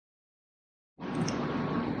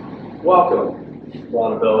Welcome,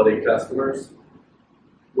 BraunAbility customers.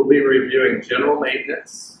 We'll be reviewing general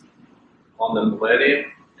maintenance on the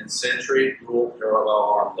Millennium and Century dual parallel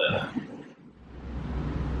arm lift.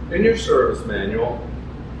 In your service manual,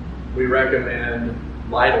 we recommend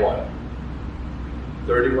light oil,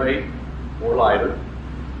 30 weight or lighter,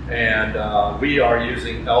 and we are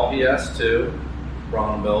using LPS2.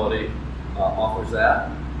 BraunAbility offers that,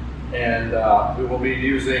 and we will be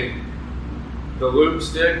using the loop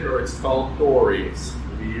stick, or it's called Dories.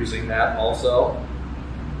 We'll be using that also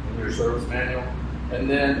in your service manual. And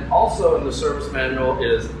then also in the service manual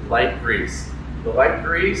is light grease. The light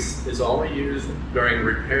grease is only used during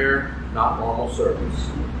repair, not normal service.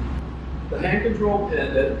 The hand control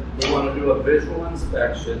pendant, we want to do a visual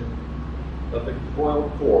inspection of the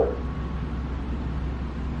coiled cord.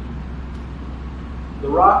 The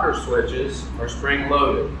rocker switches are spring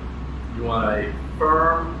loaded. You want a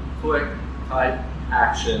firm click type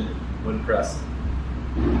action when pressing.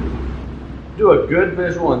 Do a good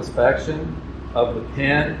visual inspection of the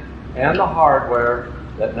pin and the hardware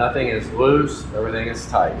that nothing is loose, everything is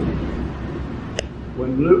tight.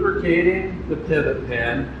 When lubricating the pivot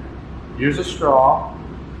pin, use a straw.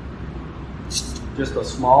 Just a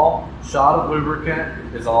small shot of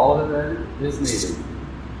lubricant is all that is needed.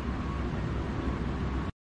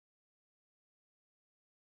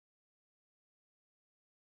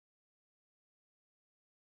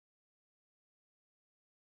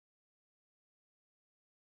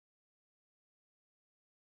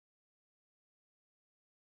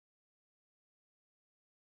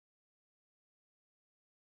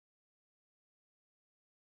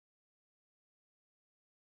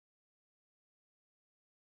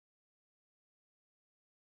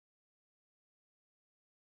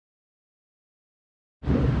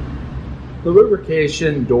 The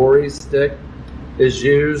lubrication Dories stick is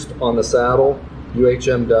used on the saddle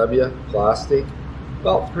UHMW plastic.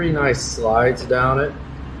 About 3 nice slides down it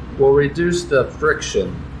will reduce the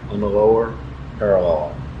friction on the lower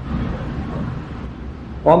parallel.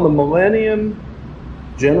 On the Millennium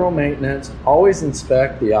general maintenance, always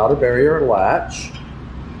inspect the outer barrier latch.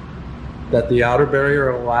 That the outer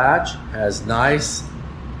barrier latch has nice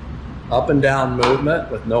up and down movement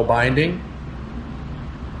with no binding.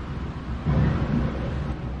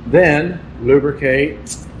 Then lubricate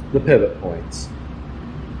the pivot points.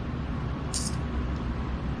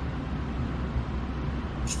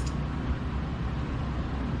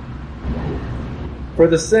 For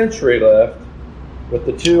the Century lift, with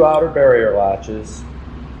the 2 outer barrier latches,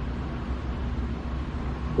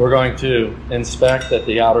 we're going to inspect that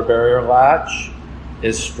the outer barrier latch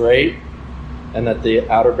is straight and that the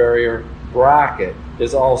outer barrier bracket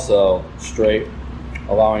is also straight,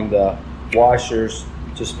 allowing the washers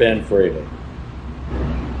to spin freely.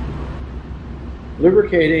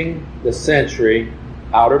 Lubricating the Century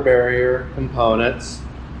outer barrier components,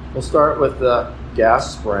 we'll start with the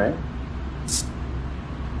gas spring.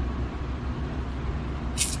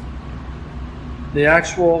 The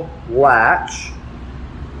actual latch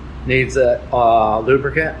needs a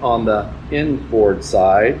lubricant on the inboard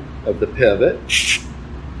side of the pivot.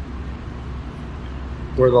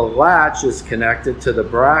 Where the latch is connected to the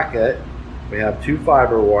bracket, we have 2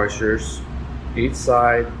 fiber washers. Each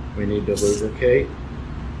side we need to lubricate.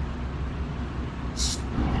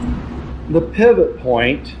 The pivot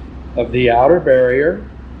point of the outer barrier,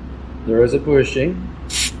 there is a bushing.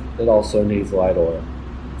 It also needs light oil.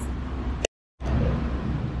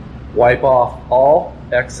 Wipe off all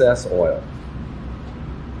excess oil.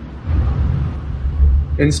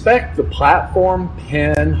 Inspect the platform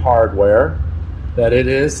pin hardware, that it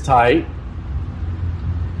is tight.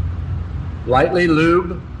 Lightly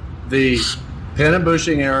lube the pin and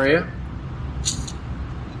bushing area.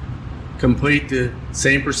 Complete the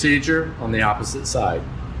same procedure on the opposite side.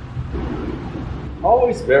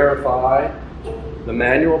 Always verify the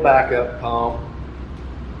manual backup pump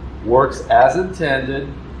works as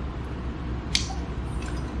intended.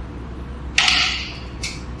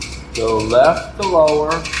 Go left to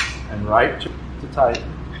lower and right to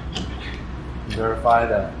tighten. Verify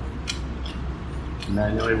that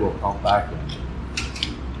manually will pump back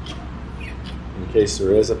in case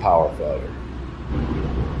there is a power failure.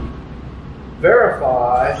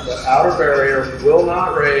 Verify the outer barrier will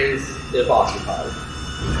not raise if occupied.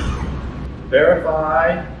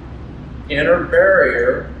 Verify inner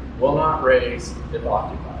barrier will not raise if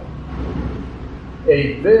occupied.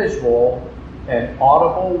 A visual and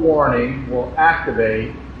audible warning will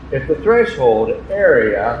activate if the threshold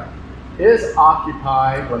area is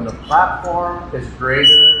occupied when the platform is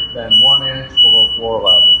greater than 1 inch below floor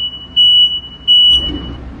level.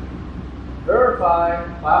 Verify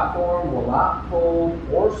certified, platform will not fold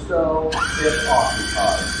or stow if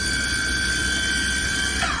occupied.